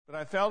But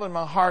I felt in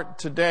my heart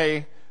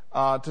today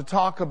to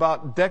talk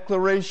about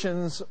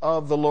declarations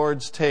of the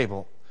Lord's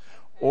table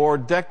or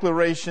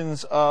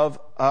declarations of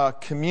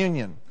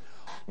communion.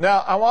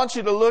 Now, I want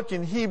you to look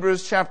in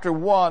Hebrews chapter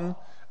 1,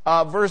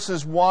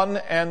 verses 1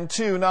 and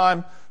 2. Now,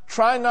 I'm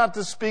trying not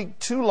to speak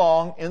too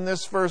long in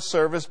this first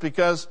service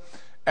because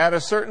at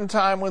a certain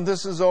time when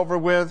this is over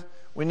with,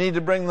 we need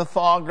to bring the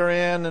fogger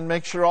in and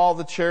make sure all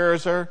the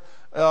chairs are,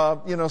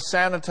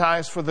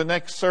 sanitized for the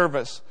next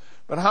service.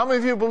 But how many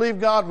of you believe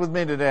God with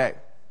me today?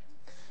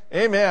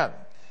 Amen.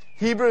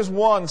 Hebrews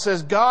 1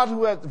 says, God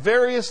who at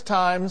various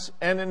times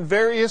and in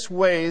various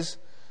ways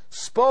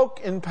spoke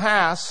in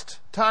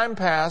time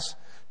past,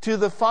 to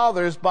the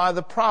fathers by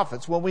the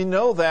prophets. Well, we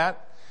know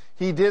that.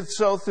 He did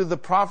so through the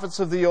prophets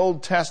of the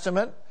Old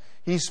Testament.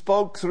 He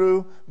spoke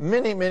through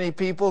many, many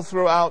people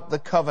throughout the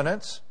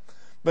covenants.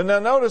 But now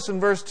notice in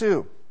verse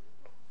 2,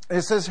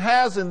 it says,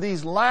 has in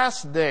these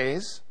last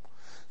days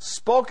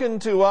spoken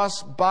to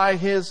us by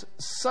His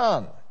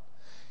Son,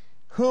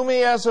 whom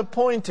He has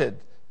appointed,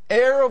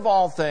 heir of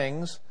all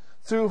things,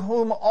 through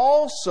whom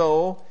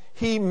also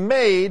He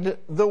made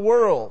the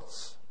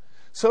worlds.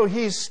 So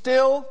He's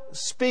still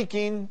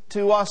speaking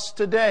to us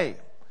today.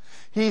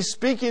 He's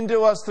speaking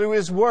to us through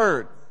His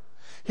Word.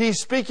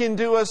 He's speaking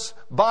to us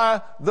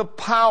by the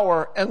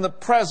power and the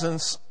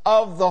presence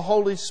of the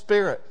Holy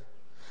Spirit.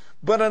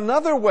 But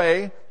another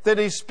way that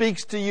He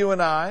speaks to you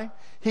and I,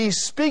 He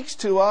speaks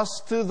to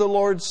us through the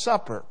Lord's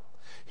Supper.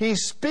 He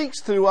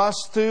speaks through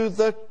us through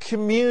the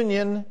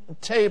communion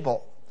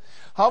table.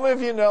 How many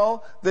of you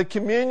know that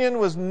communion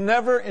was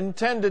never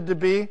intended to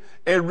be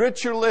a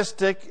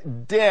ritualistic,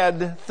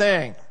 dead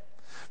thing?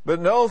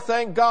 But no,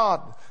 thank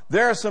God,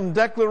 there are some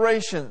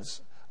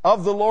declarations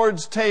of the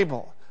Lord's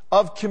table,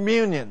 of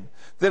communion,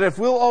 that if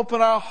we'll open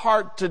our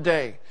heart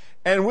today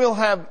and we'll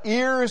have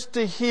ears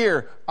to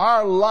hear,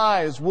 our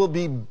lives will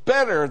be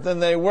better than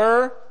they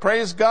were,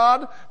 praise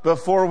God,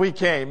 before we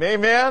came.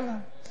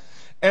 Amen?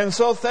 And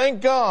so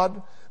thank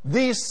God,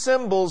 these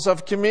symbols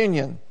of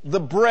communion, the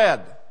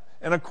bread,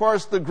 and of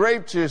course the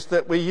grape juice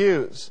that we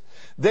use,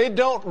 they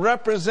don't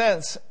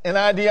represent an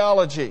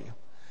ideology.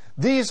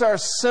 These are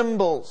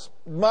symbols,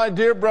 my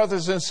dear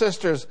brothers and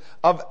sisters,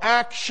 of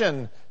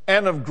action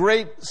and of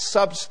great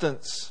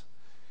substance.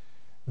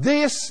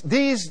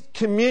 These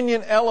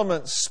communion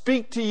elements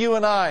speak to you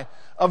and I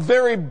a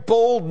very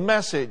bold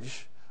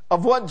message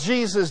of what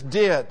Jesus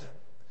did,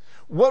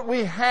 what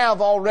we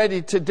have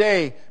already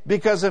today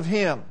because of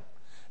Him.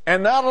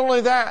 And not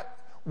only that,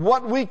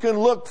 what we can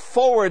look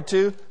forward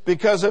to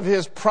because of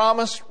His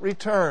promised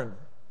return.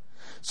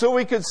 So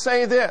we could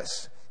say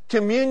this,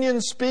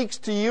 communion speaks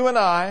to you and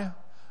I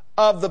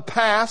of the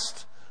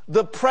past,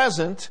 the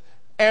present,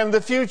 and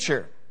the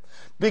future.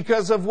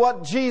 Because of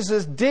what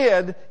Jesus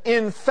did,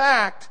 in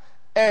fact,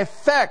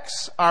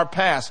 affects our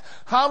past.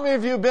 How many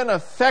of you have been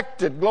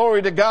affected,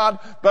 glory to God,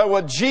 by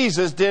what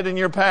Jesus did in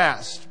your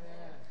past?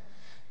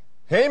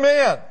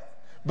 Amen.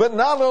 But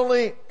not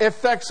only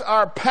affects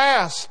our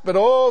past, but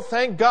oh,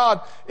 thank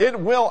God, it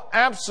will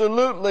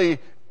absolutely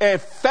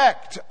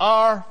affect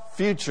our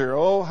future.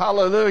 Oh,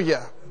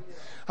 hallelujah.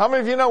 How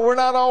many of you know we're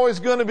not always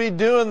going to be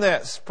doing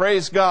this?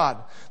 Praise God.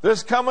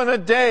 There's coming a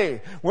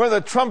day where the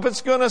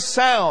trumpet's going to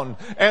sound,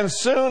 and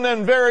soon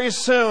and very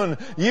soon,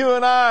 you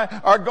and I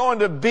are going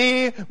to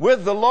be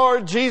with the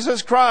Lord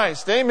Jesus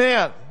Christ.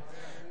 Amen.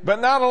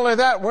 But not only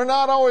that, we're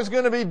not always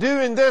going to be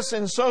doing this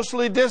in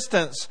socially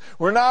distance.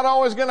 We're not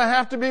always going to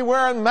have to be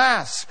wearing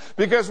masks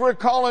because we're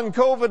calling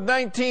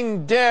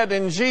COVID-19 dead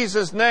in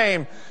Jesus'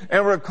 name.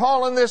 And we're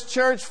calling this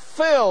church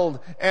filled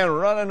and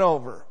running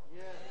over.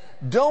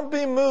 Don't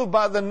be moved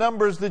by the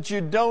numbers that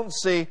you don't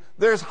see.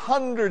 There's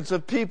hundreds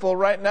of people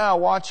right now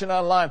watching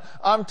online.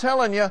 I'm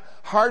telling you,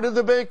 Heart of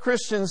the Bay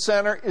Christian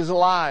Center is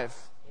alive.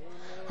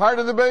 Heart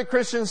of the Bay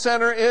Christian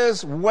Center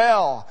is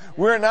well.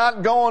 We're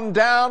not going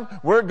down,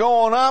 we're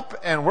going up,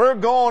 and we're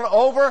going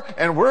over,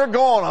 and we're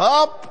going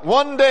up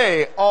one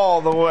day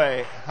all the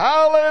way.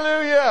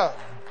 Hallelujah!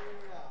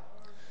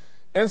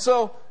 And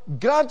so,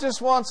 God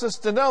just wants us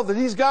to know that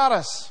He's got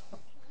us.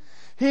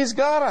 He's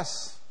got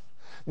us.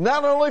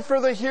 Not only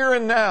for the here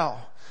and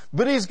now,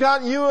 but He's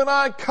got you and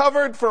I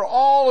covered for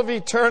all of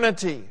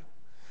eternity.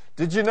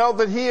 Did you know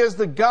that He is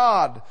the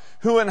God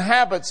who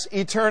inhabits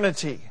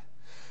eternity?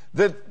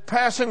 The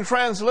Passion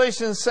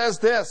Translation says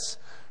this,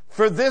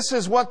 for this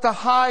is what the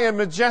high and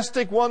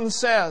majestic one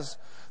says,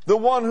 the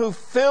one who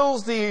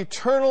fills the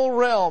eternal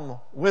realm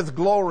with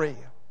glory.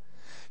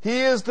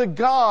 He is the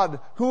God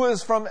who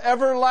is from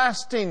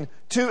everlasting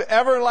to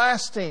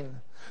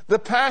everlasting. The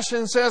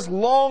Passion says,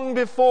 long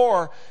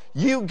before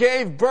you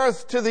gave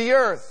birth to the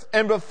earth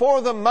and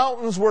before the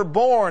mountains were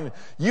born,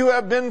 you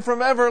have been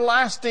from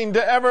everlasting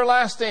to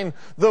everlasting,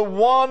 the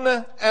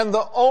one and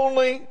the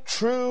only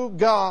true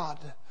God.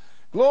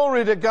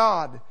 Glory to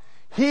God.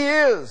 He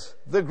is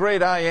the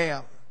great I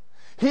am.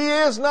 He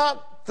is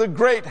not the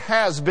great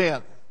has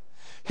been.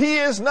 He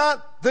is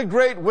not the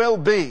great will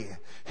be.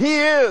 He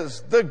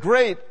is the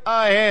great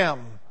I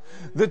am.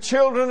 The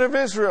children of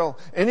Israel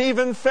and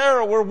even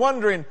Pharaoh were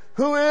wondering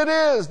who it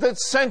is that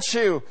sent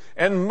you.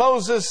 And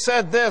Moses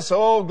said this,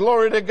 oh,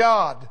 glory to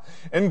God.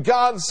 And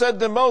God said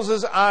to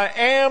Moses, I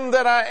am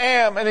that I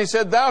am. And he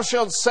said, thou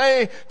shalt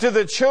say to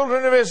the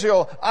children of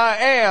Israel, I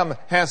am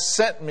has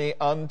sent me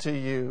unto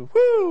you.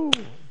 Woo!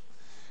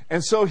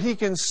 And so he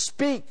can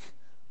speak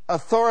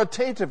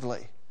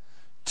authoritatively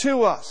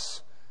to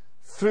us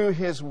through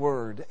his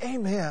word.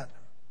 Amen.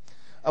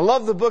 I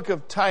love the book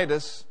of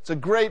Titus. It's a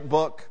great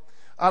book.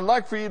 I'd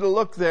like for you to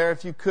look there,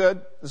 if you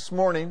could, this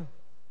morning,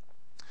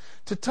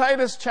 to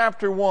Titus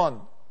chapter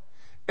 1.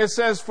 It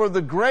says, for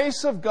the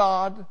grace of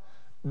God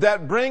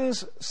that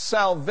brings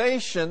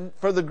salvation,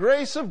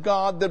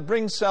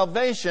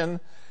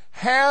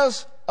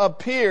 has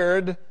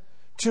appeared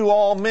to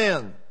all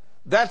men.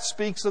 That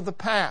speaks of the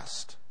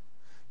past.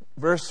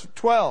 Verse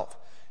 12,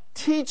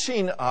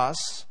 teaching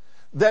us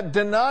that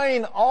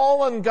denying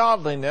all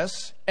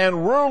ungodliness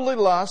and worldly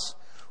lust,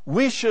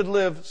 we should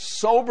live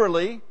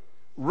soberly,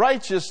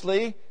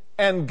 righteously,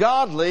 and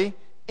godly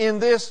in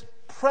this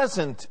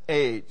present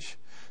age.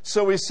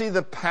 So we see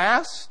the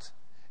past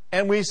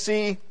and we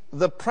see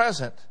the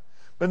present.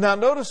 But now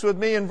notice with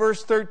me in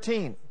verse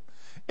 13.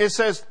 It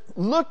says,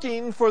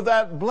 looking for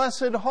that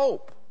blessed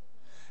hope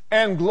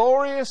and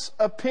glorious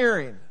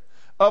appearing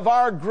of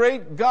our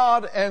great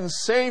God and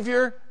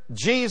Savior,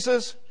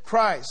 Jesus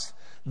Christ.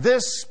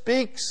 This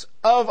speaks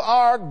of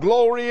our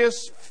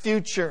glorious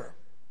future.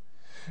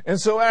 And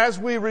so as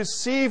we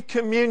receive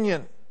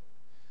communion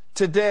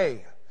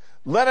today,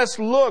 let us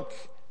look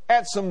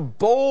at some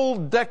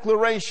bold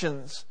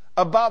declarations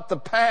about the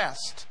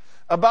past,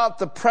 about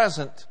the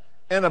present,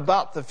 and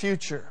about the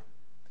future.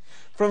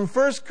 From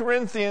 1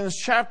 Corinthians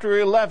chapter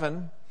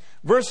 11,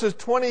 verses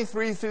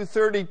 23 through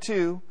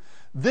 32,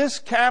 this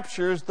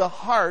captures the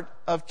heart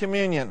of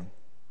communion.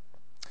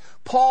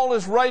 Paul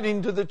is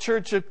writing to the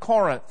church at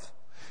Corinth,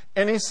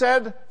 and he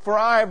said, for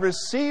I have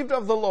received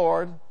of the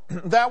Lord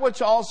that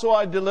which also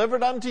I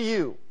delivered unto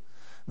you,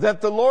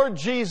 that the Lord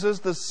Jesus,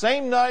 the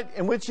same night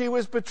in which he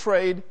was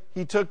betrayed,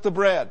 he took the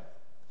bread.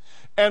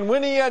 And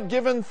when he had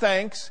given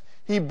thanks,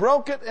 he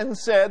broke it and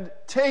said,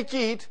 take,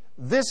 eat,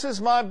 this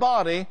is my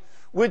body,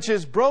 which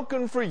is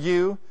broken for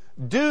you.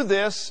 Do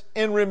this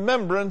in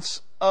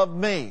remembrance of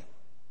me.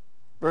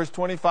 Verse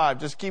 25,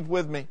 just keep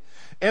with me.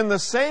 In the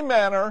same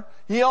manner,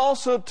 he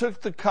also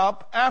took the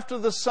cup after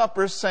the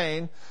supper,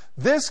 saying,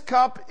 this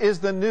cup is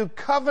the new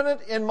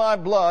covenant in my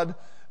blood.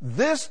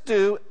 This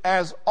do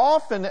as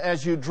often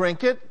as you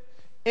drink it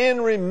in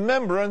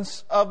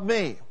remembrance of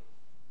me.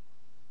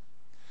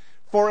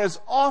 For as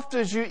oft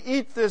as you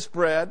eat this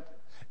bread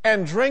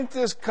and drink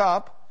this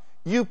cup,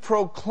 you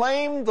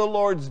proclaim the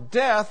Lord's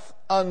death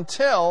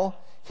until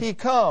he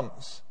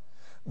comes.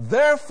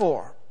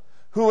 Therefore,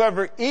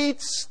 whoever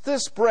eats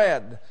this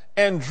bread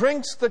and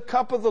drinks the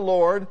cup of the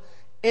Lord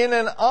in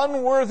an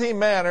unworthy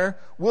manner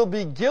will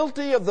be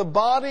guilty of the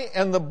body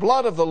and the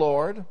blood of the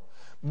Lord.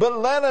 But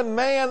let a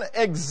man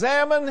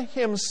examine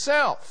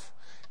himself,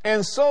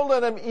 and so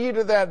let him eat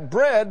of that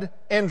bread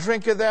and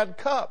drink of that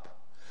cup.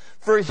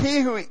 For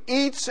he who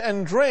eats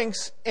and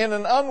drinks in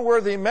an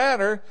unworthy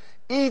manner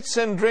eats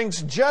and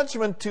drinks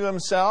judgment to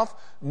himself,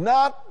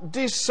 not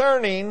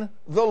discerning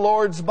the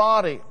Lord's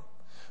body.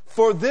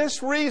 For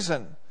this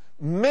reason,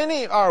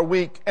 many are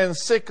weak and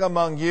sick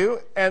among you,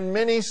 and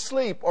many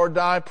sleep or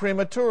die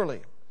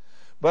prematurely.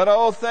 But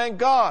oh, thank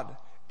God,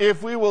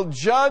 if we will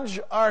judge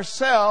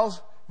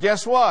ourselves,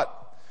 guess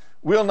what?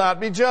 We'll not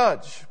be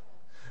judged.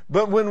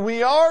 But when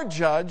we are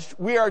judged,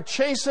 we are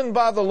chastened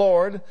by the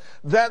Lord,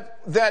 that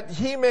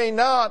we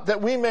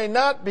may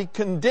not be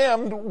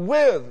condemned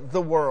with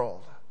the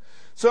world.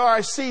 So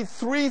I see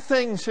three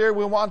things here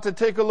we want to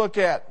take a look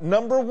at.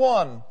 Number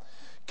one,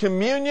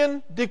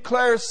 communion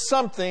declares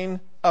something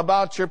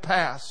about your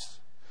past.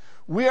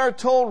 We are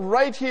told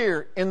right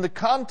here in the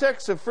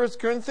context of 1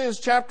 Corinthians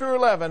chapter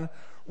 11,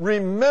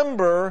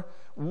 remember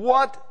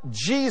what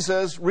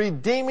Jesus'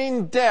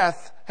 redeeming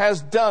death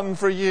has done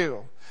for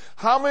you.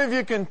 How many of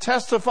you can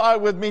testify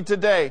with me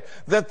today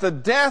that the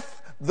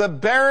death, the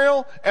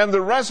burial, and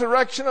the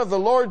resurrection of the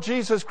Lord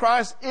Jesus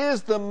Christ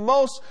is the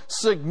most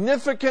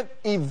significant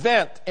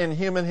event in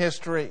human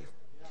history?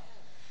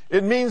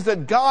 It means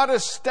that God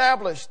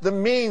established the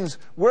means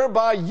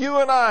whereby you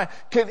and I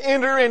can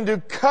enter into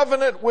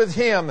covenant with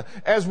Him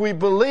as we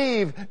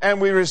believe and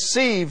we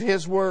receive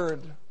His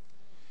Word.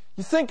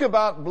 You think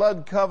about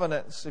blood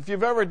covenants. If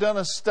you've ever done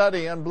a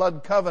study on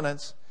blood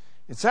covenants,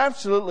 it's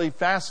absolutely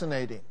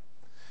fascinating.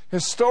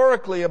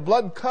 Historically, a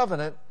blood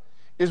covenant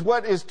is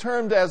what is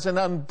termed as an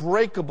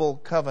unbreakable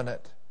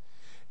covenant.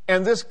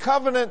 And this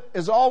covenant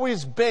is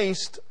always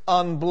based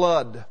on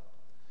blood.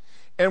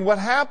 And what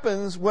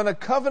happens when a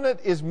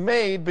covenant is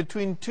made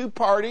between two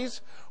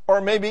parties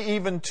or maybe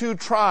even two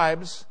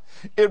tribes,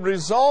 it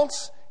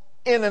results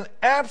in an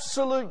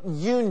absolute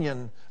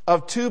union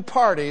of two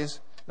parties.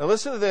 Now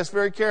listen to this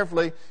very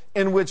carefully,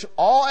 in which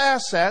all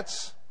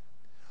assets,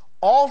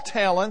 all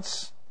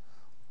talents,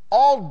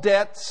 all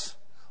debts,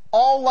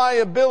 all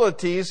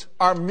liabilities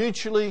are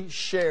mutually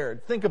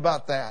shared. Think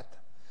about that.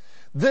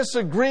 This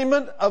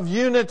agreement of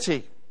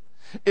unity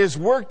is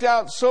worked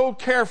out so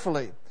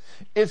carefully.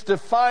 It's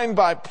defined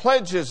by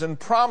pledges and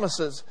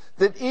promises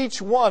that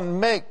each one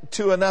make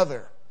to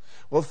another.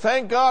 Well,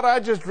 thank God I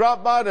just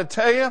dropped by to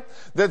tell you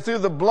that through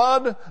the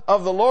blood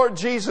of the Lord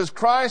Jesus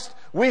Christ,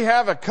 we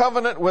have a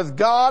covenant with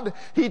God.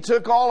 He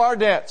took all our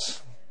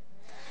debts.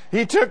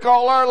 He took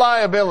all our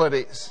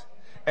liabilities.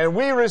 And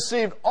we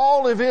received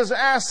all of His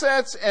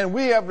assets, and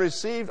we have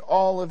received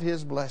all of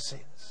His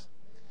blessings.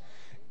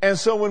 And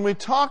so when we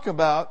talk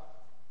about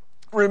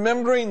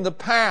remembering the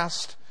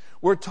past,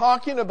 we're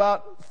talking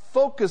about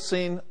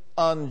focusing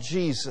on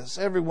Jesus.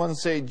 Everyone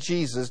say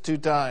Jesus 2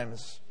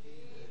 times.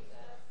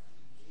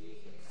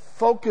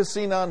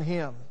 Focusing on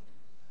Him.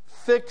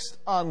 Fixed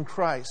on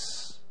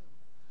Christ.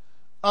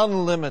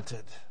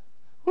 Unlimited.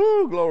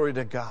 Woo, glory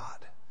to God.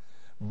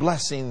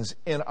 Blessings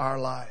in our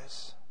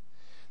lives.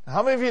 Now,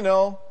 how many of you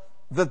know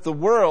that the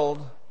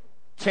world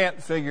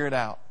can't figure it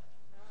out?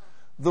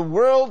 The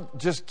world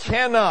just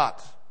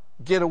cannot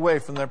get away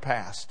from their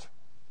past.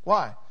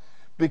 Why?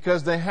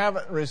 Because they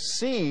haven't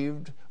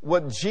received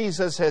what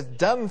Jesus has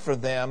done for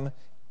them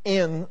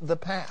in the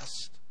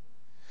past.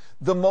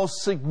 The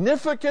most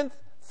significant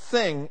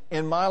thing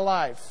in my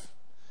life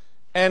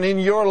and in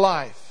your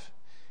life,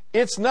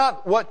 it's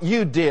not what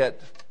you did.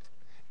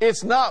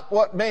 It's not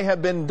what may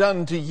have been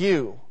done to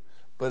you,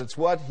 but it's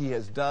what He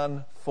has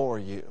done for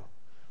you.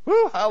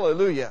 Woo,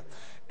 hallelujah.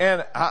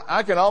 And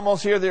I can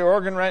almost hear the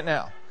organ right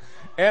now.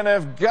 And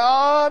if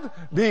God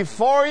be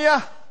for you,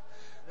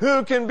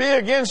 who can be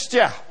against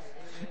you?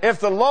 If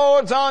the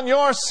Lord's on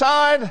your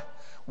side,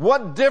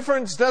 what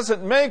difference does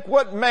it make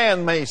what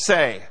man may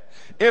say?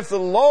 If the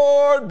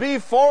Lord be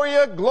for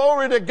you,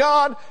 glory to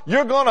God,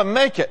 you're going to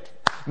make it.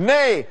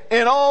 Nay,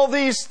 in all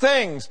these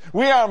things,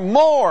 we are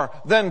more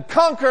than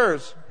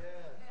conquerors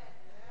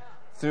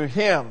through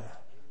Him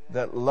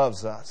that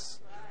loves us.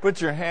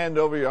 Put your hand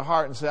over your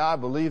heart and say, I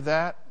believe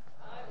that.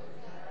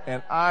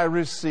 And I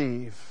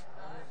receive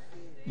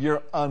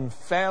your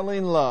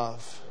unfailing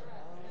love.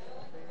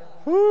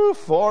 Woo,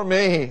 for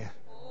me.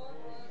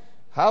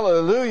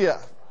 Hallelujah.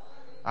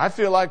 I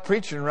feel like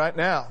preaching right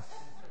now.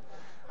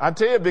 I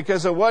tell you,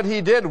 because of what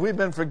He did, we've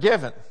been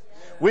forgiven.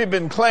 We've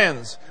been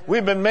cleansed.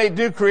 We've been made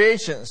new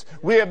creations.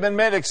 We have been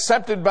made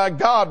accepted by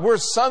God. We're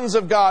sons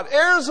of God,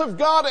 heirs of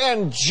God,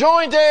 and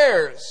joint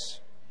heirs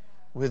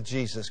with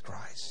Jesus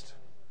Christ.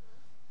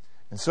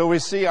 And so we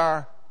see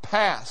our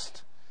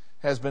past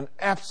has been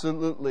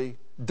absolutely,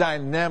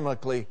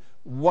 dynamically,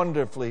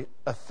 wonderfully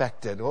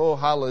affected. Oh,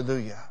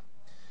 hallelujah.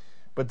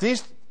 But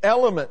these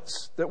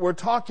elements that we're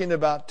talking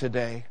about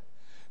today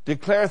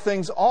declare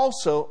things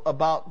also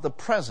about the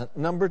present.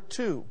 Number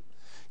 2,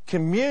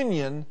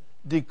 communion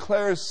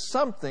declares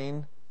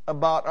something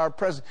about our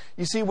present.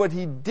 You see, what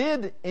He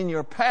did in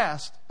your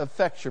past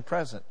affects your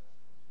present.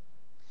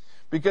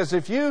 Because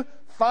if you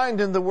find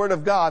in the Word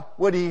of God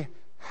what He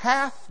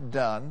hath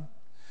done,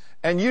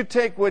 and you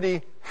take what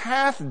He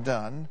hath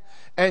done,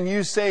 and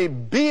you say,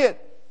 be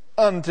it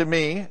unto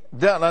me,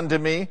 done unto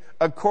me,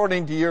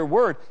 according to your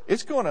word,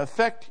 it's going to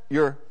affect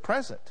your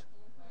present.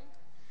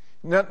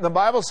 Now, the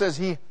Bible says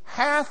He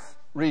hath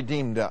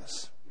redeemed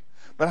us.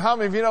 But how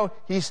many of you know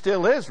He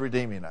still is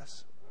redeeming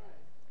us?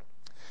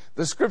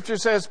 The Scripture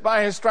says,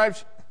 by His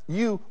stripes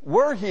you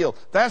were healed.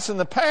 That's in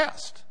the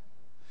past.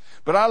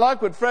 But I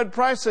like what Fred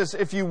Price says,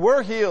 if you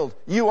were healed,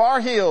 you are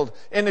healed.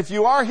 And if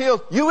you are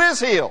healed, you is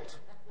healed.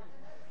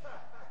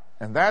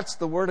 And that's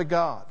the Word of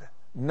God.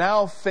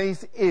 Now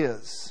faith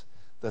is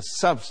the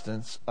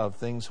substance of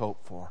things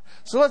hoped for.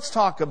 So let's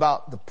talk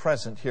about the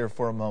present here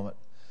for a moment.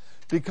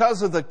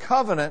 Because of the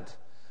covenant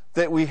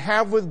that we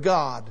have with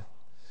God,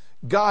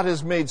 God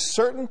has made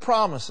certain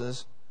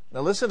promises,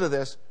 now listen to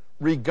this,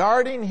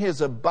 regarding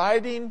His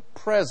abiding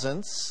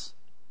presence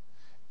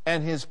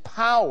and His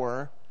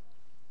power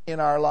in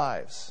our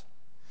lives.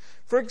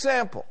 For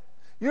example,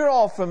 you're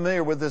all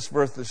familiar with this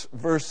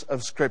verse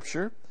of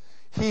Scripture,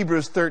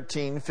 Hebrews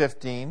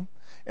 13:15,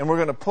 and we're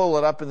going to pull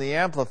it up in the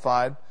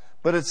Amplified,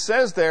 but it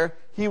says there,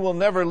 He will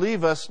never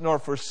leave us nor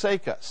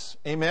forsake us.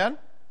 Amen?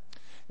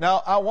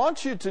 Now, I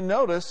want you to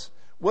notice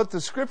what the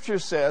Scripture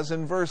says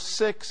in verse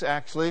 6,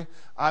 actually.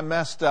 I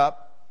messed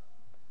up.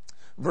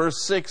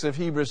 Verse 6 of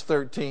Hebrews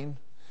 13.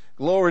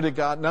 Glory to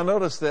God. Now,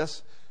 notice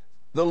this.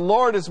 The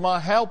Lord is my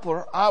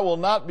helper. I will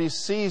not be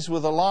seized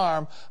with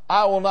alarm.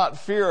 I will not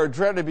fear or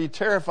dread to be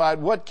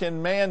terrified. What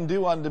can man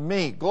do unto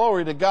me?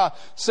 Glory to God.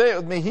 Say it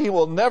with me. He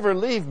will never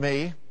leave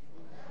me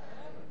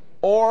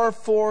or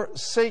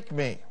forsake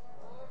me.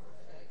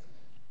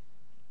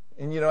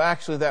 And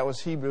actually that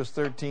was Hebrews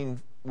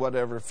 13,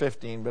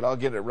 15, but I'll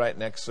get it right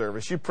next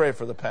service. You pray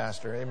for the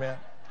pastor. Amen.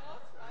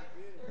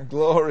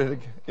 Glory to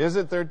God. Is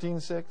it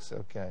 13:6?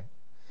 Okay.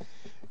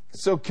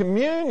 So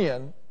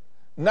communion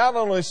not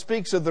only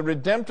speaks of the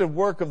redemptive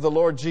work of the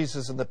Lord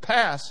Jesus in the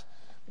past,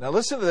 now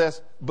listen to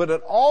this, but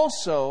it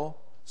also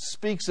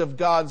speaks of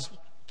God's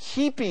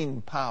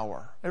keeping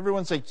power.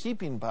 Everyone say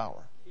keeping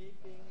power.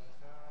 Keeping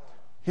power.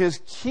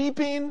 His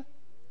keeping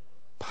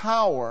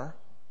power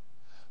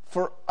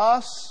for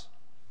us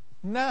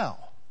now.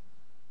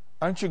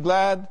 Aren't you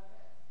glad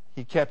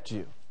He kept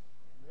you.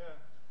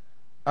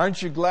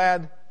 Aren't you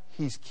glad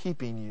He's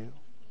keeping you?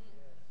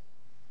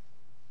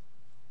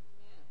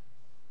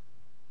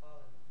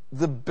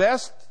 The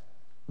best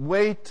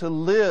way to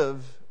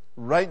live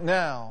right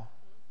now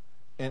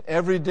and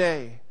every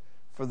day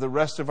for the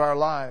rest of our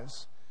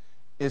lives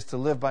is to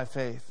live by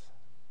faith.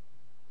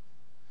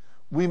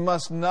 We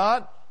must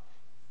not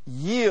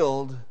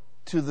yield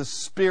to the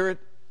spirit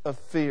of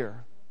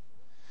fear,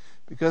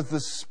 because the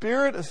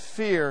spirit of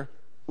fear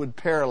would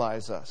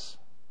paralyze us.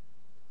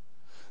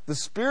 The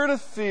spirit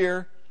of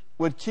fear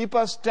would keep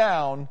us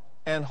down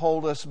and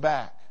hold us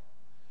back.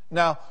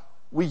 Now,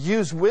 we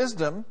use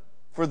wisdom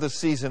for the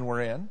season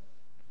we're in.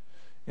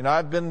 You know,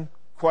 I've been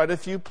quite a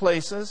few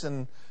places,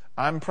 and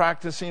I'm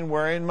practicing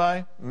wearing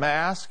my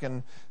mask,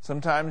 and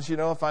sometimes, you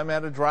know, if I'm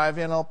at a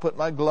drive-in, I'll put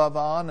my glove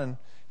on and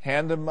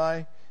hand them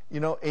my,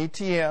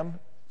 ATM.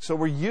 So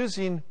we're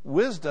using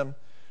wisdom,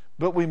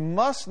 but we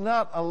must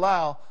not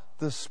allow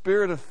the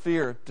spirit of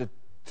fear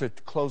to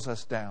close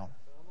us down.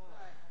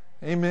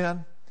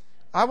 Amen.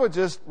 I would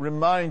just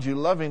remind you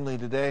lovingly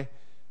today,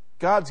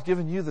 God's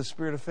given you the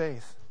spirit of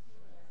faith.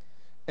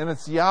 And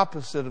it's the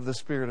opposite of the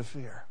spirit of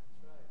fear.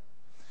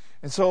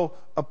 And so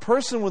a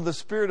person with the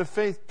spirit of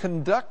faith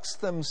conducts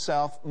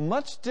themselves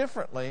much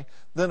differently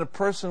than a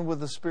person with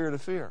the spirit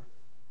of fear.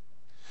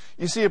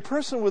 You see, a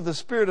person with the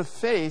spirit of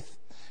faith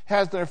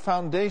has their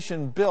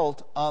foundation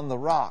built on the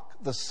rock,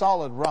 the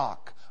solid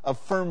rock, a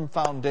firm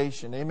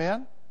foundation.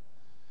 Amen?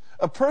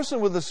 A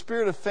person with the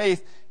spirit of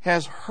faith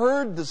has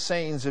heard the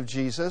sayings of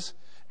Jesus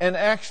and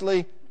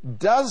actually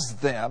does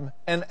them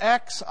and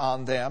acts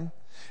on them.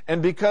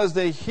 And because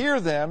they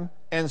hear them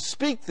and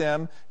speak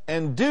them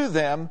and do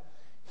them,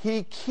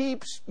 He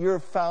keeps your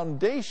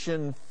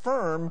foundation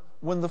firm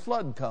when the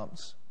flood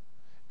comes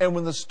and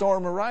when the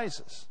storm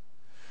arises.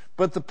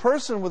 But the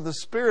person with the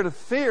spirit of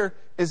fear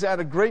is at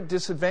a great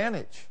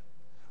disadvantage.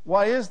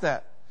 Why is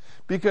that?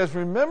 Because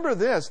remember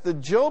this,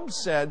 that Job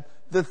said,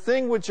 the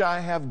thing which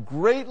I have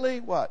greatly,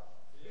 what?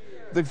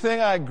 Feared. The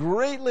thing I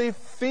greatly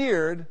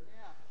feared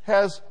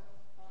has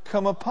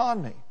come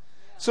upon me.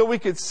 So we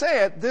could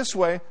say it this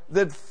way,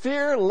 that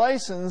fear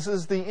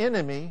licenses the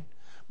enemy,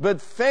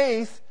 but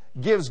faith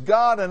gives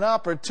God an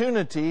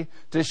opportunity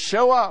to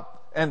show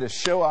up and to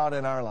show out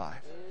in our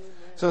life. Amen.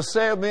 So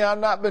say with me, I've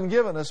not been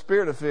given a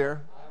spirit of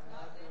fear,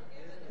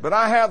 but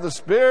I have the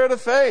spirit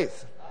of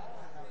faith.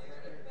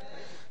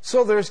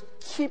 So there's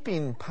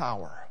keeping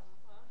power.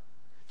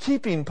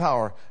 Keeping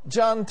power.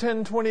 John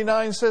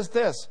 10:29 says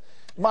this,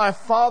 my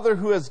Father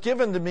who has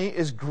given to me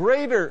is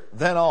greater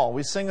than all.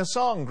 We sing a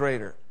song,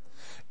 Greater.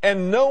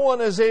 And no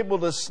one is able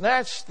to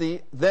snatch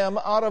them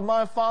out of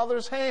my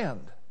Father's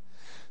hand.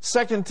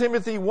 2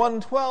 Timothy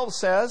 1:12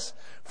 says,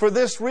 for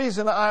this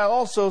reason I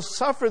also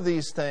suffer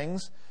these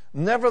things.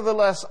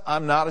 Nevertheless,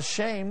 I'm not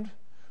ashamed,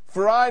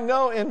 for I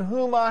know in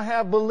whom I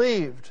have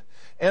believed,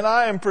 and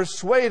I am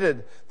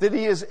persuaded that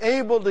He is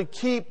able to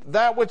keep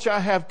that which I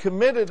have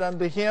committed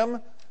unto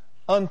Him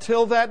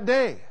until that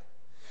day.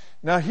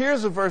 Now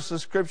here's a verse of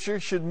Scripture. You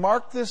should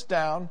mark this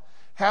down.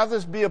 Have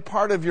this be a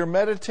part of your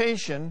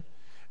meditation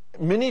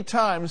many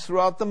times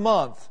throughout the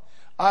month.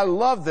 I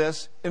love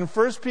this. In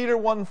 1 Peter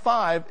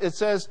 1:5, it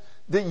says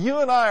that you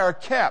and I are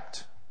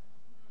kept.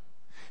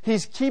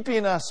 He's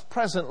keeping us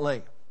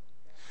presently.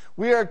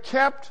 We are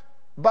kept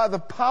by the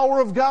power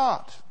of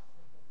God,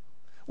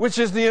 which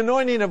is the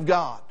anointing of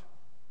God,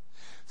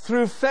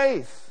 through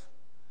faith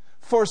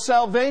for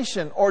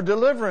salvation or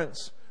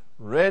deliverance,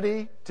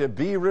 ready to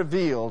be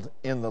revealed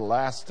in the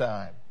last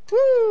time.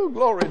 Woo!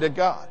 Glory to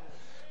God.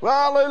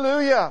 Well,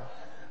 hallelujah.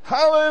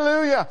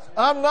 Hallelujah.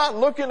 I'm not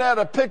looking at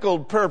a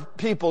pickled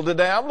people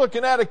today. I'm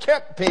looking at a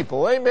kept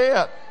people.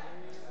 Amen.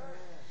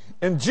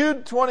 In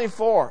Jude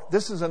 24,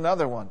 this is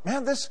another one.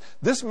 Man,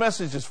 this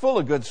message is full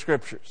of good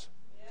scriptures.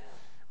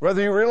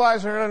 Whether you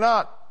realize it or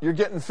not, you're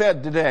getting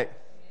fed today.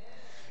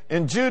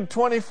 In Jude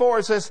 24,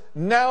 it says,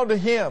 now to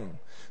Him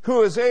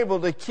who is able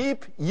to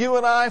keep you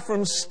and I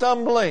from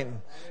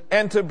stumbling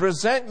and to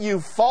present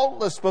you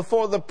faultless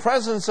before the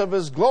presence of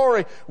His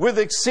glory with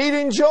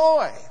exceeding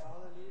joy.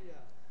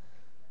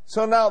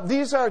 So now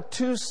these are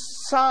two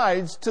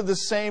sides to the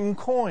same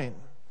coin.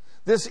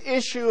 This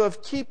issue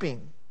of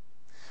keeping.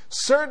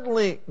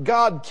 Certainly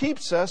God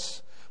keeps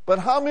us, but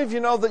how many of you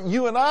know that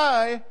you and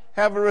I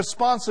have a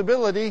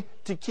responsibility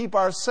to keep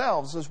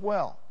ourselves as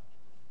well?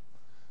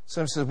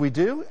 Some says we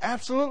do?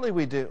 Absolutely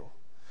we do.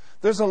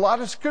 There's a lot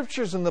of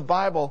scriptures in the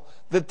Bible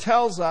that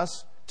tells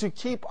us to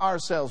keep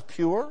ourselves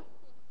pure,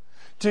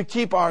 to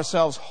keep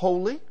ourselves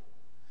holy.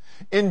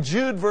 In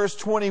Jude verse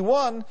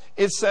 21,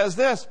 it says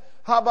this.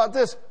 How about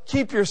this?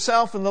 Keep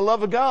yourself in the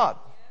love of God.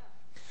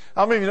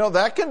 How many of you know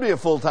that can be a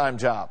full-time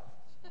job?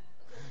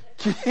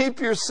 Keep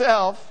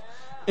yourself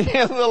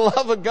in the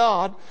love of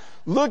God,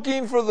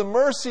 looking for the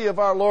mercy of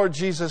our Lord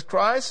Jesus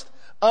Christ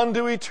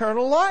unto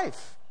eternal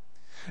life.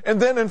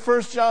 And then in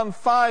 1 John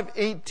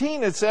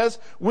 5:18 it says,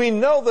 we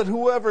know that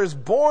whoever is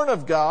born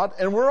of God,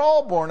 and we're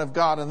all born of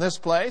God in this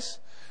place,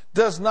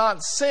 does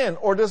not sin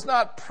or does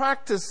not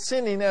practice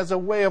sinning as a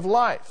way of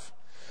life,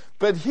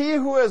 But he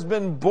who has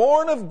been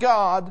born of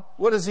God,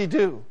 what does he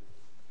do?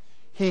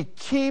 He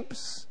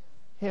keeps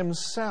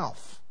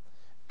himself.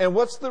 And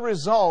what's the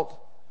result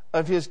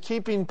of his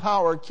keeping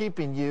power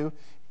keeping you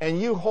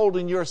and you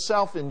holding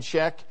yourself in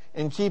check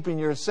and keeping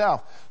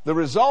yourself? The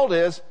result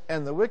is,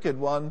 and the wicked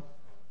one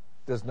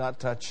does not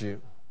touch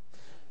you.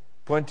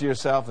 Point to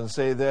yourself and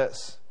say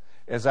this: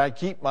 as I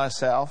keep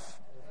myself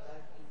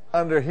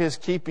under his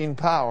keeping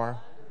power,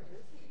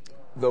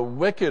 the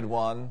wicked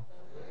one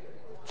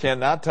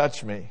cannot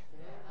touch me.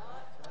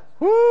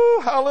 Woo,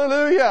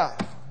 hallelujah.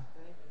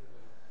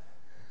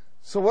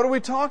 So what are we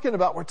talking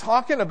about? We're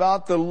talking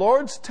about the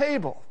Lord's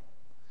table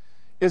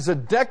is a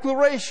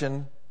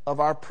declaration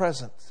of our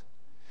presence.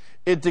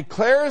 It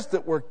declares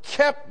that we're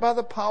kept by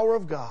the power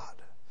of God.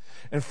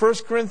 In 1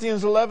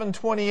 Corinthians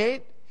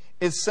 11:28,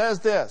 it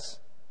says this: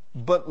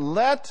 but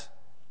let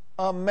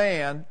a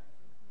man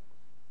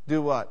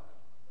do what?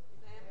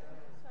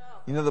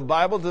 You know, the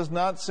Bible does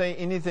not say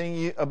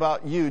anything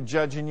about you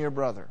judging your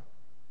brother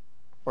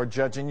or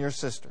judging your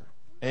sister.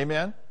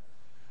 Amen?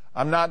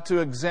 I'm not to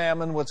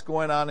examine what's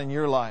going on in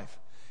your life.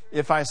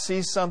 If I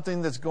see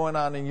something that's going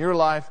on in your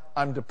life,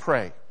 I'm to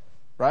pray.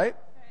 Right?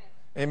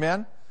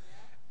 Amen?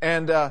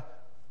 And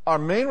our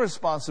main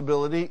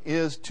responsibility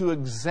is to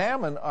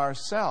examine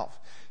ourselves.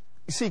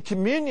 You see,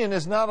 communion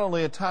is not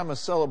only a time of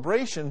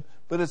celebration,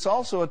 but it's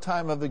also a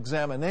time of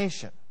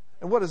examination.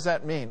 And what does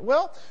that mean?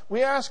 Well,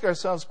 we ask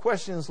ourselves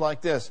questions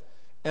like this: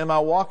 am I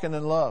walking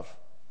in love?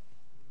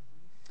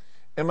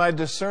 Am I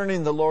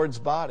discerning the Lord's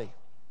body?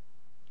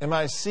 Am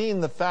I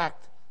seeing the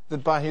fact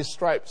that by his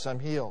stripes I'm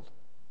healed?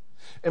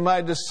 Am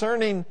I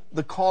discerning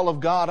the call of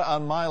God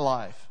on my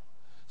life?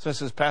 So it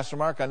says, Pastor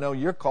Mark, I know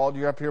you're called.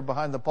 You're up here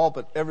behind the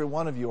pulpit. Every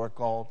one of you are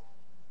called.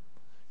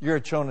 You're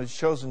a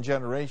chosen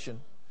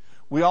generation.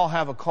 We all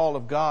have a call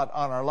of God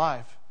on our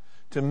life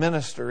to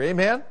minister.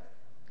 Amen?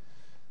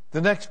 The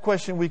next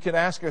question we could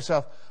ask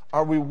ourselves: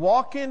 are we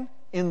walking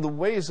in the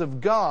ways of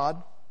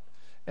God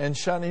and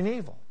shunning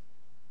evil?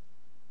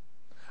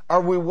 Are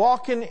we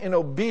walking in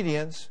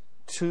obedience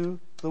to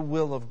the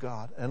will of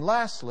God? And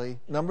lastly,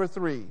 number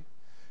 3,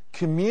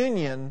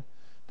 communion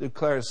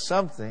declares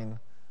something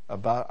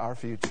about our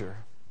future.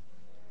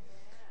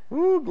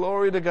 Ooh,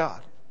 glory to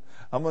God.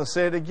 I'm going to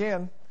say it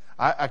again.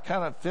 I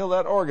kind of feel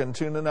that organ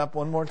tuning up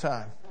one more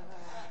time.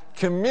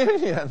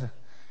 Communion,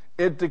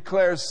 it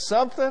declares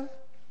something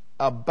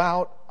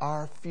about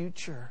our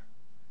future.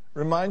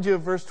 Remind you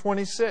of verse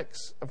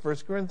 26 of 1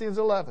 Corinthians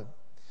 11.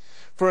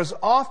 For as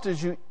oft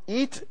as you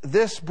eat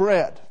this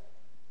bread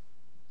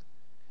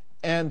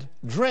and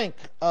drink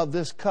of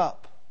this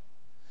cup,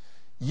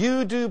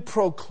 you do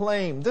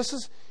proclaim.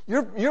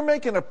 You're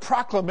making a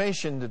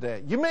proclamation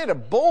today. You made a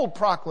bold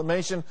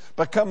proclamation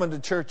by coming to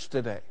church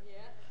today.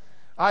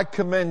 I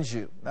commend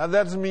you. Now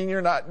that doesn't mean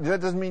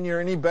you're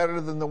any better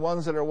than the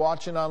ones that are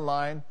watching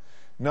online.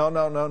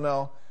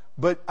 No.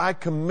 But I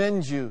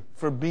commend you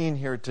for being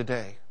here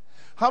today.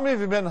 How many of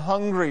you have been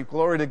hungry,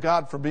 glory to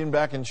God, for being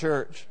back in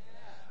church?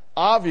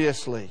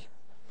 Obviously.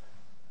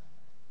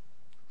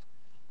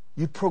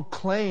 You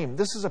proclaim.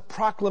 This is a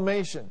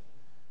proclamation.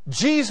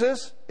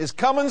 Jesus is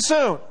coming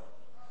soon.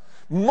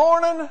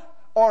 Morning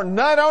or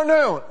night or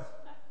noon.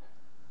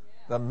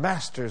 The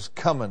Master's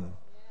coming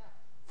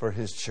for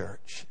his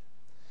church.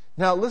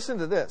 Now listen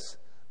to this.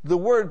 The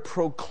word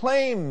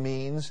proclaim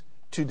means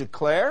to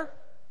declare,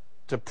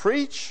 to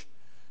preach,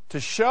 to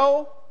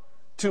show,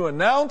 to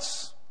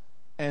announce,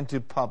 and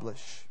to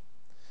publish.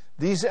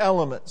 These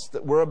elements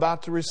that we're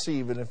about to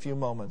receive in a few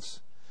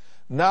moments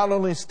not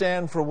only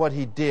stand for what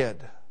he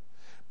did,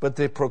 but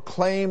they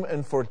proclaim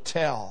and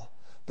foretell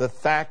the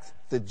fact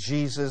that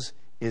Jesus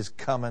is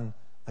coming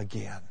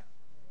again.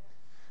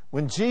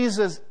 When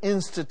Jesus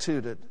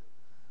instituted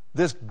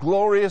this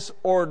glorious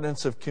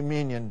ordinance of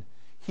communion,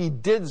 he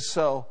did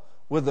so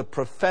with a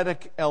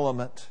prophetic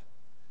element.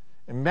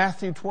 In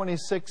Matthew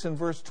 26 and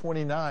verse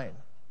 29,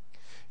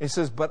 it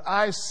says, "But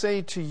I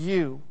say to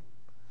you,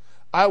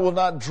 I will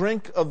not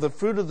drink of the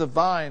fruit of the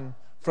vine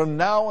from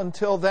now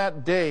until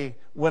that day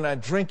when I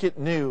drink it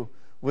new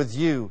with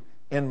you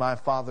in my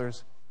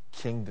Father's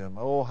kingdom."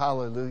 Oh,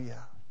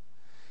 hallelujah.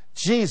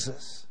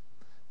 Jesus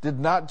did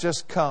not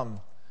just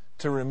come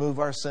to remove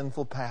our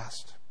sinful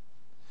past.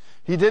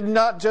 He did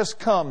not just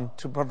come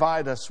to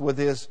provide us with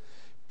his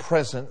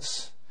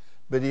presence,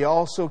 but he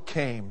also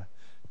came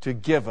to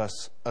give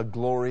us a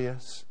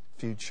glorious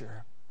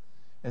future.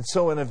 And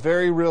so in a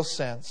very real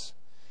sense,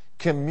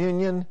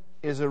 communion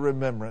is a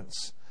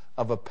remembrance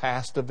of a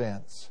past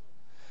event.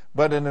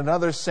 But in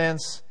another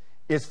sense,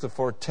 it's the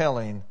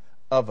foretelling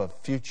of a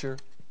future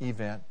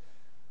event.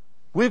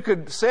 We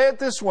could say it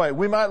this way.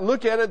 We might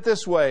look at it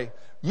this way.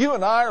 You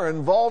and I are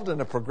involved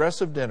in a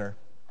progressive dinner.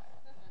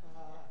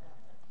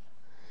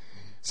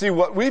 See,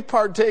 what we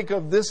partake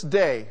of this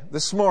day,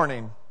 this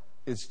morning,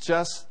 is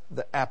just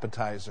the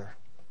appetizer.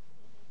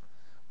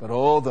 But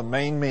oh, the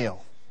main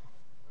meal.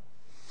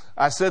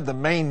 I said the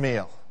main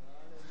meal.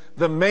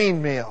 The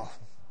main meal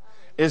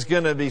is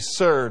going to be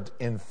served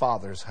in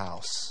Father's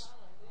house.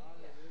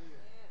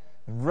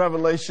 In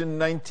Revelation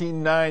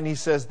 19:9, he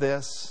says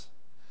this,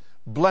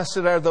 Blessed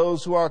are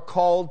those who are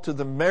called to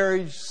the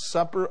marriage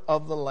supper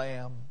of the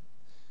Lamb.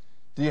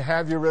 Do you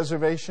have your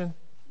reservation?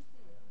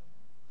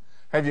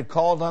 Have you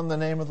called on the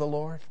name of the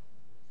Lord?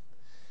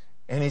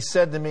 And he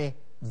said to me,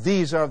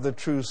 these are the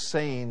true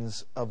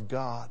sayings of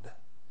God.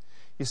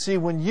 You see,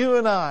 when you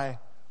and I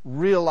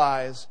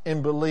realize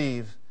and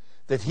believe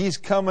that He's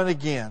coming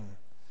again,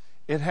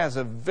 it has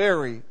a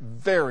very,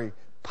 very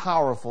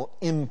powerful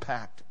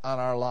impact on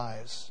our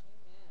lives.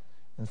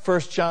 In 1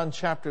 John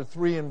chapter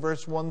 3 and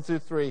verse 1 through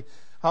 3.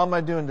 How am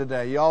I doing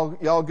today?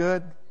 Y'all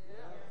good?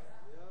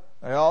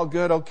 Are y'all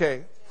good?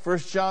 Okay. 1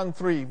 John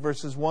 3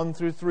 verses 1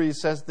 through 3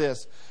 says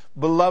this.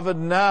 Beloved,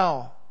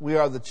 now we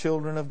are the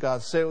children of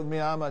God. Say it with me.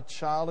 I'm a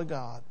child of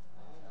God.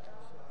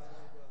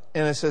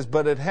 And it says,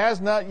 but it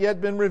has not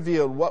yet been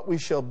revealed what we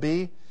shall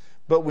be.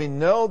 But we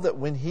know that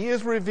when He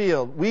is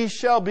revealed, we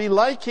shall be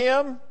like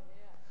Him.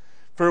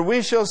 For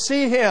we shall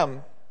see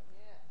Him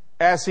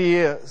as He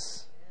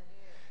is.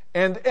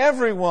 And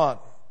everyone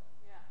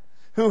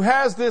who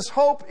has this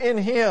hope in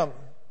Him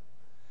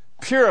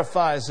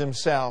purifies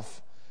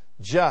himself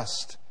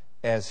just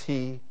as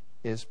He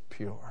is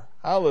pure.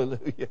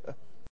 Hallelujah.